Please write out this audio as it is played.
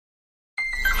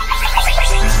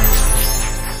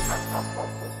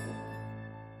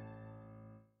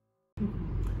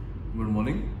Good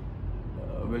morning.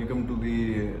 Welcome to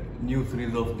the new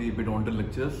series of the pedontal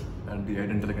lectures at the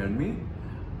Dental Academy.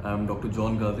 I am Dr.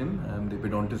 John Gazim. I am the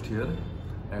pedontist here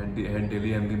at the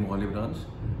Delhi and the Mohali branch.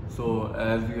 So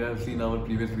as you have seen our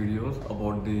previous videos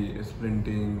about the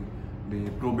splinting,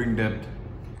 the probing depth,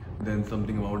 then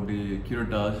something about the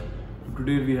curettage. So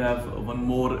today we have one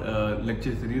more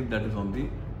lecture series that is on the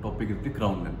topic is the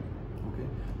crown length. Okay.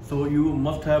 So you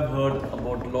must have heard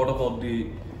about a lot about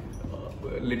the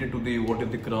related to the what is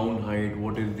the crown height,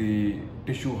 what is the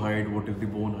tissue height, what is the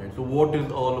bone height. So what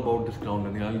is all about this crown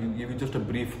length? I'll give you just a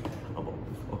brief about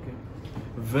this. Okay.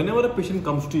 Whenever a patient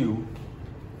comes to you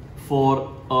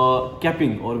for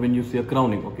capping or when you say a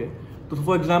crowning, okay. So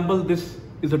for example, this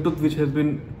is a tooth which has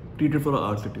been treated for a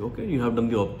RCT. Okay, you have done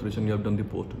the observation, you have done the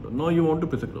post. Now you want to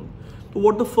place a crown. So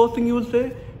what the first thing you will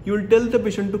say? You will tell the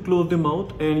patient to close the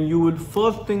mouth, and you will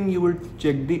first thing you will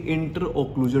check the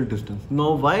interocclusal distance.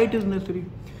 Now why it is necessary?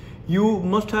 You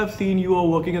must have seen, you are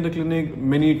working at the clinic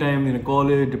many times in a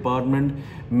college department.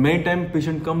 Many times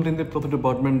patient comes in the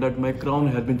department that my crown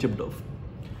has been chipped off,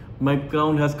 my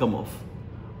crown has come off.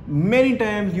 Many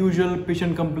times usual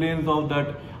patient complains of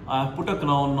that I have put a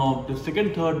crown, now the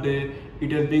second, third day it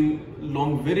has been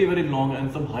long, very long,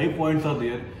 and some high points are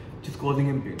there which is causing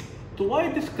him pain. So why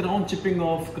this crown chipping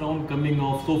off, crown coming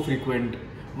off so frequent?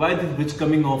 Why this bridge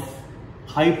coming off,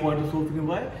 high point is so frequent?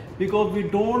 Why? Because we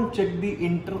don't check the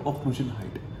interocclusal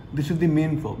height. This is the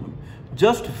main problem.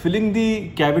 Just filling the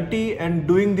cavity and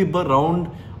doing the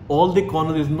round all the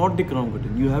corners is not the crown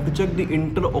cutting. You have to check the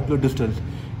interocular distance,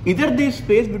 either the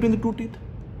space between the two teeth.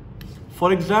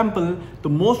 For example, the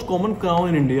most common crown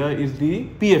in India is the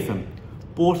PFM,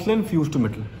 porcelain fused to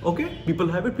metal. Okay, people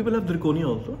have it, people have zirconia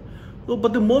also. So,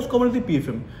 but the most common is the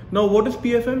PFM. Now what is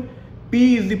PFM?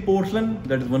 P is the porcelain,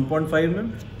 that is 1.5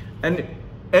 mm, and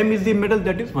M is the metal,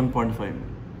 that is 1.5 mm.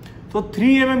 So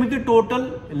 3 mm is the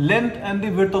total length and the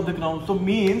width of the crown. So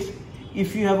means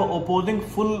if you have an opposing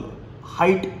full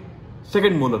height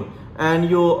second molar and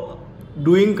you're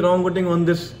doing crown cutting on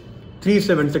this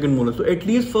 3/7 second molar, so at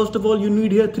least first of all you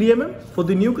need here 3 mm for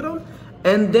the new crown,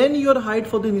 and then your height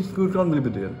for the new crown will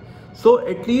be there. So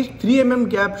at least 3 mm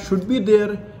gap should be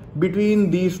there between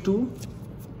these two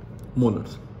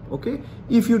molars. Okay,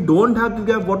 if you don't have the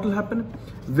gap, what will happen?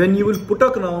 When you will put a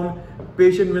crown,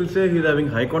 patient will say he's having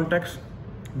high contacts,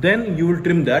 then you will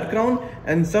trim that crown,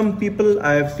 and some people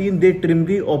I have seen they trim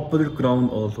the opposite crown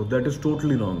also. That is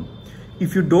totally wrong.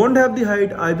 If you don't have the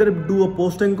height, either do a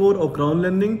post encore or crown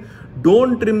lengthening.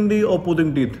 Don't trim the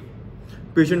opposing teeth.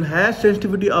 Patient has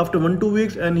sensitivity after 1-2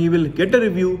 weeks and he will get a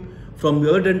review from the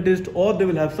other dentist, or they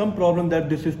will have some problem that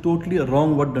this is totally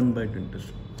wrong what done by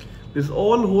dentist. This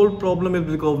whole problem is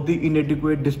because of the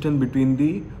inadequate distance between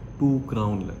the two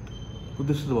crown length. So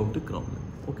this is about the crown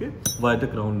length. Okay, why the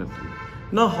crown length?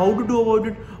 Now how to do about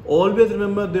it? Always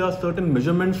remember there are certain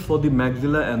measurements for the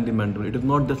maxilla and the mandible. It is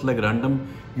not just like random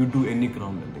you do any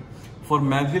crown lengthening. For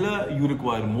maxilla you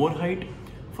require more height,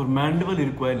 for mandible you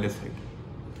require less height.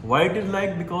 Why it is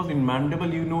like? Because in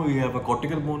mandible you know you have a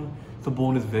cortical bone, so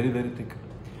bone is very thick.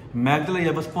 Maxilla you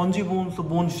have a spongy bone, so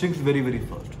bone shrinks very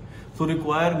fast. So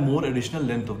require more additional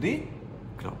length of the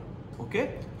crown.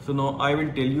 Okay. So now I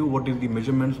will tell you what is the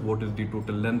measurements, what is the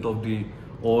total length of the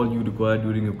all you require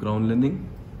during your crown lengthening.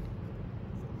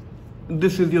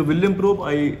 This is your William probe.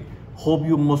 I hope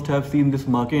you must have seen this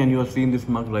marking and you are seeing this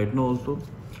mark right now also.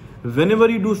 Whenever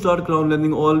you do start crown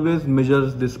lengthening, always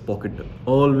measures this pocket depth.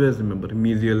 Always remember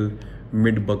mesial,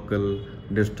 mid buccal,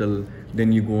 distal,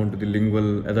 then you go on to the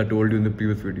lingual, as I told you in the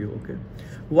previous video. Okay,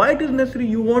 why it is necessary?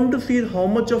 You want to see how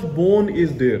much of bone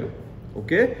is there.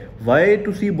 Okay, why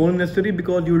to see bone necessary?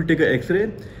 Because you will take an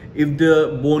X-ray. If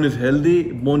the bone is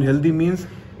healthy, bone healthy means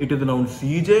it is around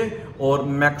CJ or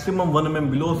maximum 1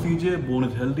 mm below CJ, bone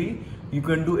is healthy, you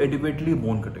can do adequately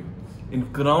bone cutting. In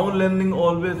crown lengthening,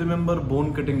 always remember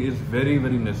bone cutting is very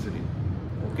necessary.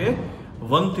 Okay,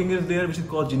 one thing is there which is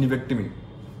called gingiviectomy.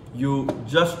 You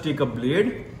just take a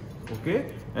blade, okay,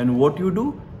 and what you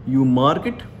do, you mark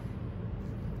it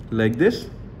like this,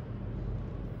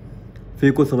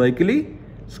 phacocervically,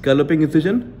 scalloping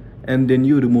incision, and then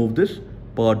you remove this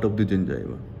part of the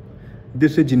gingiva.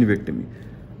 This is gingiviectomy.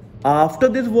 After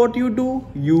this, what you do,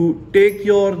 you take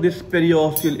your this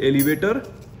periosseal elevator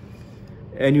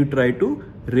and you try to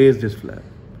raise this flap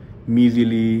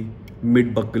mesially,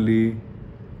 mid buccally,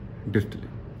 distally.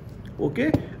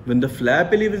 Okay, when the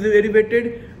flap is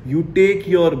elevated, you take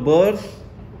your burrs,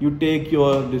 you take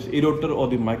your this erotor or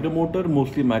the micromotor.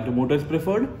 Mostly micromotor is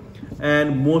preferred,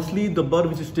 and mostly the burr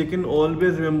which is taken,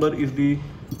 always remember, is the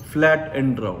flat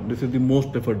end round. This is the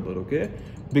most preferred burr. Okay,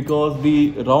 because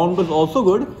the round burr is also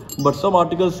good, but some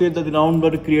articles say that the round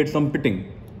burr creates some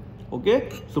pitting. Okay,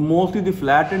 so mostly the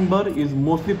flattened burr is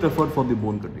mostly preferred for the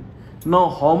bone cutting. Now,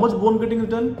 how much bone cutting is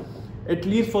done? At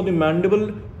least for the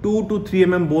mandible, 2 to 3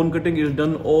 mm bone cutting is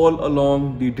done all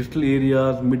along the distal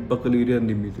areas, mid-buccal area and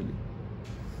the mesially.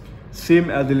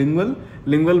 Same as the lingual.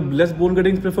 Lingual, less bone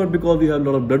cutting is preferred because we have a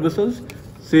lot of blood vessels.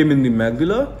 Same in the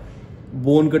maxilla.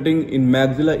 Bone cutting in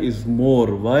maxilla is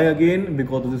more. Why again?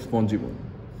 Because of the spongy bone.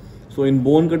 So in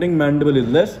bone cutting, mandible is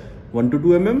less, 1 to 2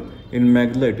 mm. In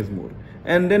maxilla, it is more.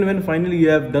 And then when finally you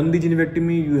have done the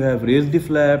gingiviectomy, you have raised the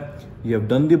flap, you have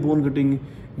done the bone cutting,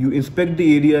 you inspect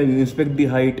the area, you inspect the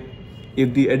height.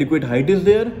 If the adequate height is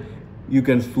there, you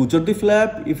can suture the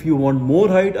flap. If you want more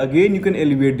height, again you can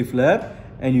elevate the flap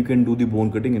and you can do the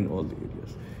bone cutting in all the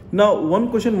areas. Now, one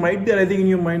question might be arising in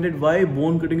your mind that why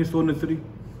bone cutting is so necessary?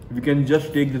 We can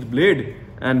just take this blade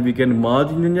and we can march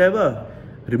in gingiva,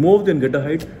 remove then get a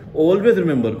height. Always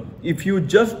remember, if you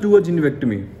just do a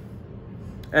gingiviectomy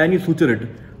and you suture it,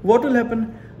 what will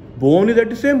happen? Bone is at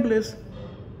the same place.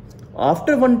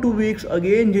 After 1-2 weeks,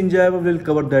 again gingiva will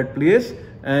cover that place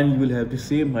and you will have the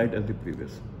same height as the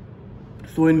previous.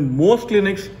 So in most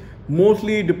clinics,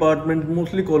 mostly departments,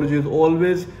 mostly colleges,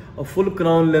 always a full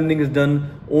crown landing is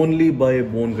done only by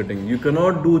bone cutting. You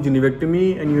cannot do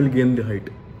gingiviectomy and you will gain the height.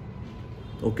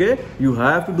 Okay, you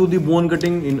have to do the bone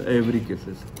cutting in every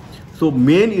cases. So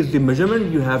main is the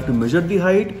measurement. You have to measure the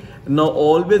height. Now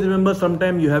always remember,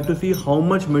 sometimes you have to see how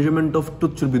much measurement of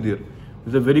tooth should be there.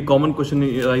 It's a very common question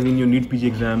in your NEET PG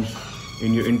exams,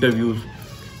 in your interviews.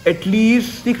 At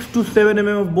least 6 to 7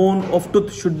 mm of bone of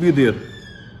tooth should be there.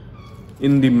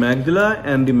 In the maxilla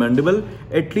and the mandible,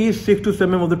 at least 6 to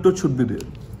 7 mm of the tooth should be there.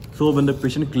 So when the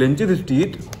patient clenches his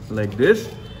teeth like this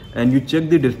and you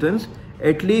check the distance,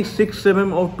 at least 6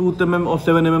 mm or 2 mm or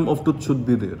 7 mm of tooth should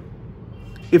be there.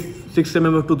 If 6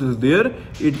 mm of tooth is there,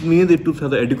 it means the tooth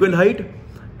has an adequate height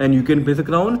and you can place a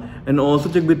crown, and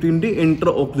also check between the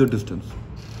intraocular distance.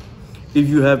 If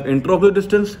you have intraocular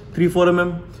distance 3-4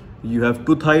 mm, you have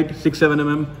tooth height 6-7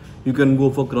 mm, you can go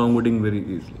for crown cutting very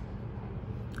easily.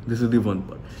 This is the one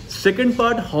part. Second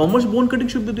part, how much bone cutting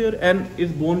should be there, and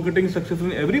is bone cutting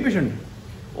successful in every patient?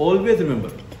 Always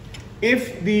remember,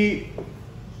 if the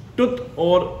tooth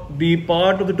or the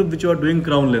part of the tooth which you are doing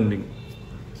crown landing,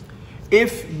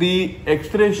 if the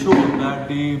x-ray shows that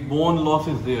the bone loss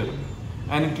is there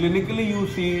and clinically you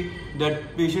see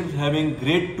that patients having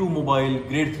grade 2 mobile,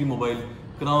 grade 3 mobile,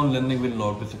 crown landing will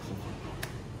not be successful.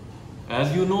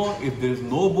 As you know, if there is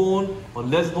no bone or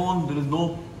less bone, there is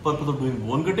no purpose of doing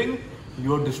bone cutting.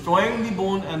 You are destroying the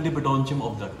bone and the pedontium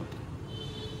of that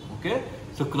tooth. Okay,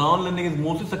 so crown landing is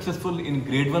mostly successful in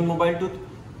grade 1 mobile tooth,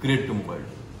 grade 2 mobile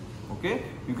tooth. Okay,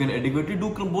 you can adequately do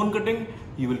bone cutting,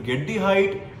 you will get the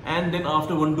height, and then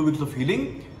after 1-2 weeks of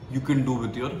healing, you can do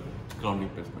with your crown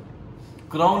replacement.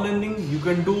 Crown landing you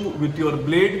can do with your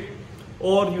blade,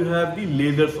 or you have the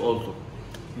lasers also.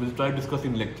 We'll try to discuss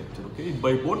in lecture. Okay,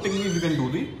 by both techniques you can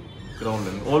do the crown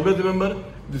landing. Always remember,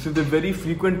 this is a very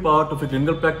frequent part of a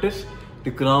clinical practice.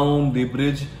 The crown, the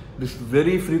bridge, this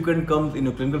very frequent comes in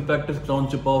a clinical practice. Crown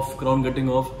chip off, crown cutting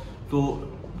off. So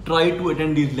try to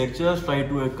attend these lectures, try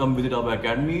to come visit our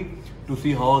academy to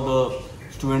see how the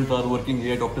students are working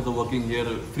here, doctors are working here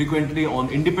frequently,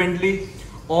 independently,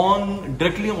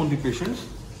 directly on the patients,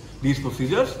 these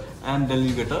procedures, and then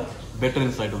you get a better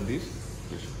insight on these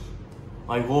patients.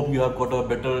 I hope you have got a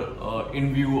better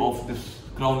in view of this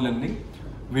crown landing.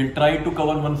 We'll try to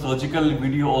cover one surgical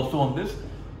video also on this,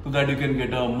 so that you can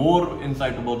get a more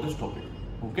insight about this topic.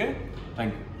 Okay,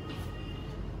 thank you.